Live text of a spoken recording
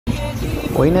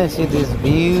When I see this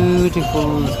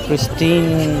beautiful,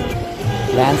 pristine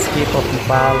landscape of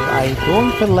Nepal, I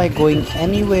don't feel like going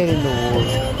anywhere in the world.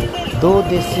 Though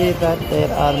they say that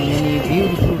there are many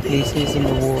beautiful places in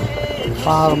the world,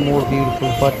 far more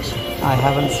beautiful, but I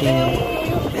haven't seen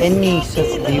any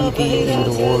such beauty in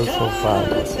the world so far.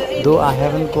 Though I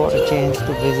haven't got a chance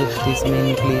to visit these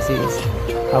many places.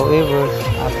 However,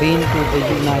 I've been to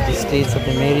the United States of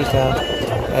America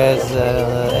as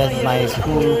my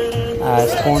school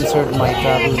sponsored my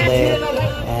travel there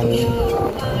and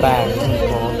back in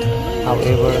Nepal.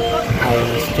 However,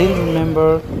 I still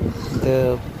remember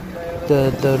the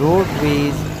the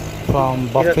roadways from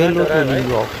Buffalo to New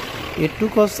York. It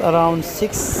took us around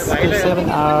 6 to 7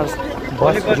 hours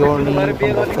bus journey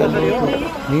from Buffalo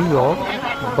to New York,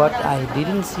 but I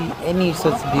didn't see any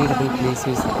such beautiful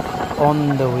places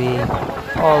on the way.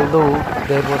 Although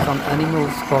there were some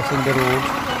animals crossing the roads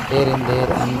here and there,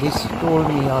 and this told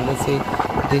me, or let's say,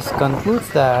 this concludes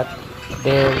that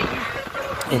there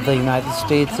in the United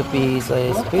States pays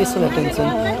a special attention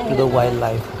to the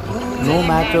wildlife. No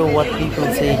matter what people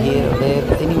say here or there,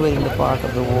 anywhere in the part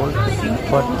of the world,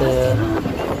 but the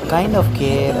kind of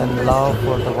care and love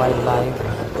for the wildlife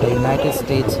the United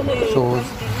States shows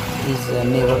is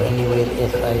never anywhere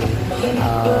as I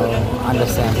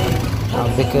understand.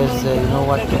 Because you know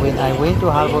what, when I went to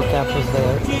Harvard campus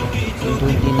there in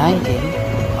 2019,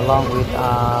 along with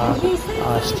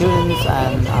students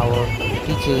and our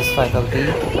teachers, faculty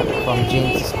from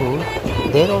James School,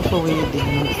 there also we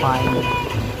didn't find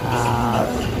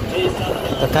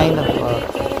the kind of,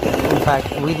 in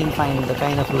fact, we didn't find the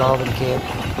kind of love and care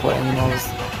for animals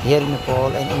here in Nepal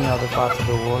and in other parts of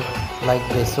the world like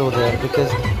they saw there.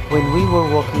 Because when we were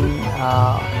walking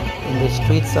in the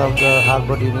streets of the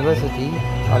Harvard University,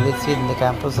 or let's say in the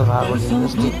campus of Harvard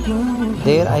University,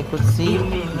 there I could see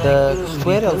the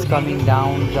squirrels coming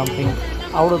down, jumping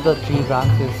out of the tree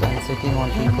branches and sitting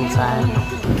on people's hand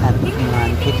and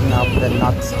picking up the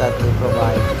nuts that they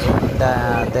provide.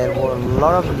 There were a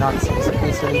lot of nuts,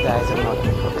 especially the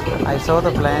hazelnut. I saw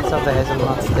the plants of the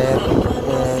hazelnuts there,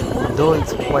 though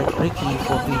it's quite tricky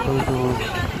for people to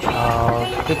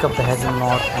pick up the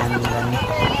hazelnut and then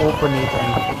open it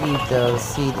and eat the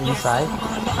seed inside,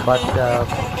 but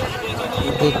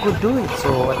they could do it,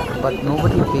 so but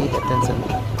nobody paid attention.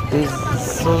 This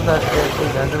shows that this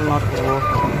hazelnut work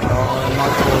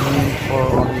not only for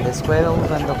only the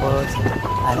squirrels and the birds and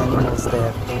animals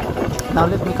there. Now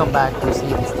let me come back to see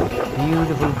these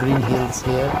beautiful green hills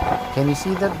here. Can you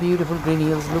see that beautiful green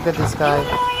hills? Look at the sky,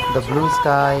 the blue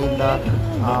sky in the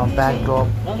backdrop,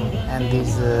 and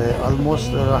this almost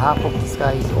half of the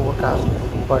sky is overcast,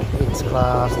 but it's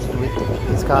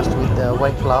cast with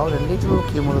white cloud, and little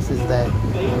cumulus is there.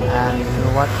 And you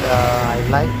know what, I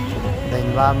like the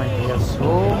environment here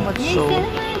so much so.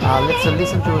 Let's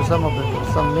listen to some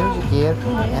music here,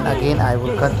 and again I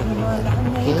will continue.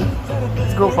 Okay,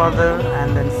 let's go further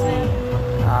and then see.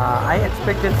 I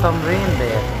expected some rain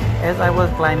there as I was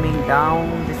climbing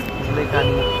down this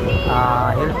Kulekhani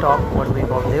hilltop, what we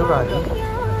call Devrari.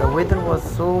 The weather was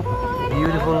so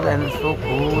beautiful and so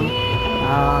cool.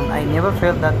 I never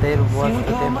felt that there was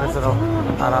the temperature of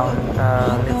around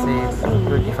let's say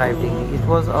 25 degrees. It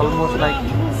was almost like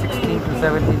 16 to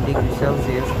 17 degrees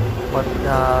Celsius. But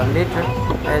later,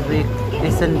 as we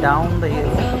descend down the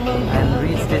hill and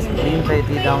reach this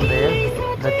Bhimpeti down there,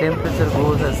 the temperature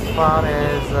goes as far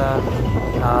as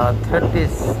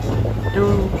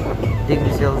 32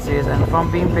 degrees Celsius. And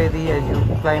from Bhimpeti, as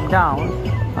you climb down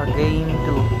again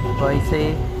to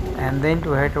Baise and then to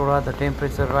Hetauda, the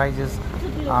temperature rises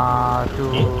to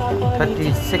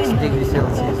 36 degrees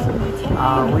Celsius.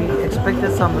 We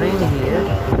expected some rain here.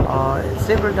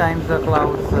 Several times the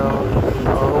clouds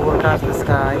overcast the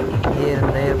sky here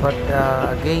and there, but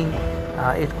again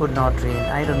it could not rain.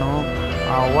 I don't know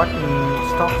what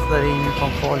stops the rain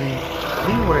from falling.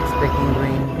 We were expecting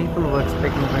rain, people were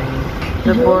expecting rain,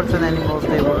 the birds and animals,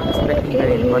 they were expecting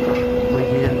rain, but we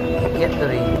didn't get the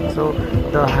rain. So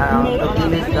the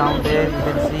village down there you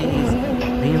can see is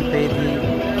Bhimpeti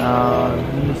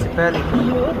municipality,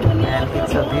 and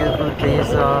it's a beautiful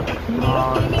place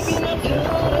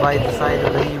by the side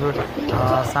of the river,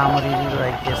 Samari river,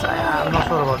 I guess. I'm not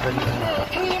sure about the river,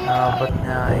 but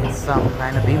it's some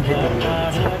kind of Bhimpeti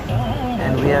river.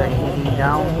 And we are heading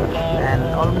down, and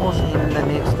almost in the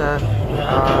next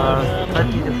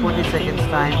 30 to 40 seconds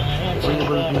time we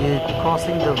will be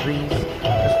crossing the bridge,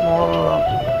 the small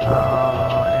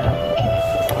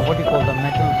what do you call the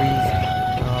metal bridge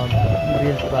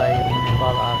built by the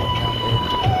Nepal Army down there.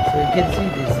 So you can see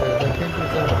this, the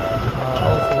temperature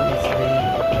also is very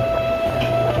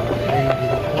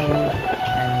cool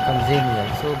and congenial.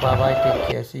 So bye bye, take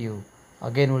care, see you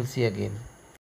again, we'll see again.